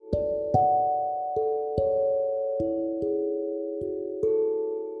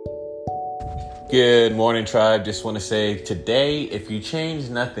Good morning, tribe. Just want to say today, if you change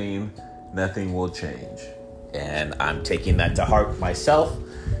nothing, nothing will change. And I'm taking that to heart myself,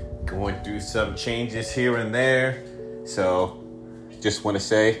 going through some changes here and there. So just want to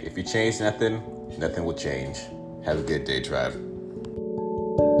say, if you change nothing, nothing will change. Have a good day, tribe.